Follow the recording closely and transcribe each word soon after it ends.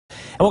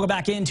Welcome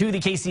back into the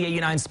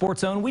KCAU-9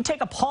 Sports Zone. We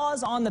take a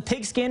pause on the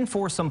pigskin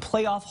for some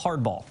playoff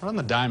hardball. We're on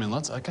the diamond.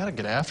 I gotta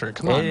get after it.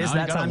 Come on, it is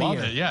that time of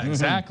year. Yeah,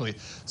 exactly.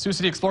 Sioux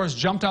City Explorers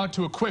jumped out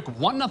to a quick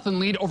 1-0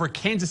 lead over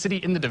Kansas City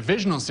in the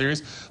divisional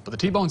series, but the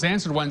T-Bones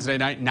answered Wednesday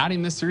night,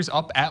 knotting this series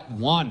up at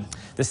 1.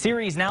 The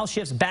series now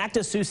shifts back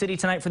to Sioux City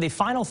tonight for the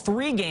final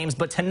 3 games,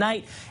 but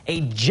tonight a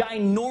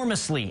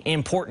ginormously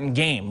important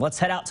game. Let's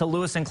head out to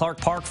Lewis and Clark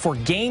Park for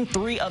Game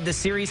 3 of the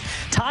series.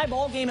 Tie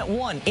ball game at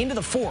 1 into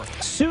the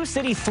 4th. Sioux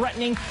City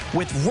threatening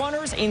with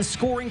runners in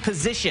scoring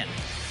position.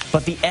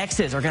 But the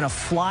X's are going to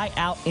fly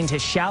out into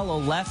shallow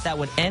left. That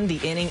would end the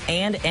inning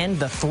and end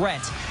the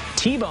threat.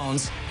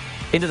 T-Bones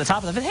into the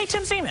top of the 5th. Hey,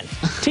 Tim Seaman.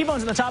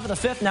 T-Bones in the top of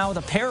the 5th now with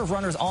a pair of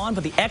runners on,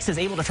 but the X is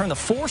able to turn the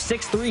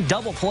 4-6-3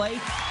 double play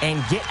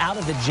and get out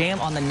of the jam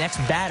on the next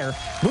batter.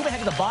 Move ahead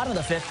to the bottom of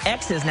the 5th.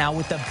 X is now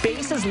with the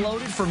bases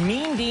loaded for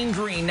Mean Dean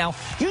Green. Now,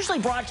 usually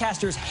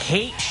broadcasters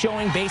hate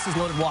showing bases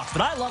loaded walks,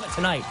 but I love it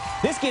tonight.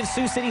 This gives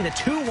Sioux City the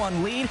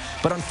 2-1 lead,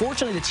 but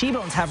unfortunately the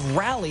T-Bones have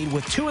rallied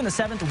with 2 in the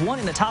 7th, 1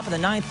 in the top of the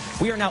 9th.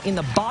 We are now in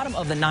the bottom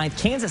of the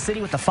 9th. Kansas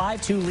City with the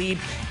 5-2 lead.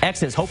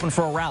 X is hoping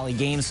for a rally.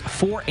 Games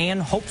 4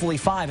 and hopefully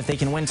 5 if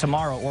they can win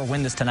tomorrow or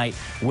win this tonight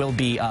will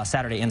be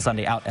Saturday and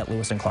Sunday out at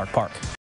Lewis and Clark Park.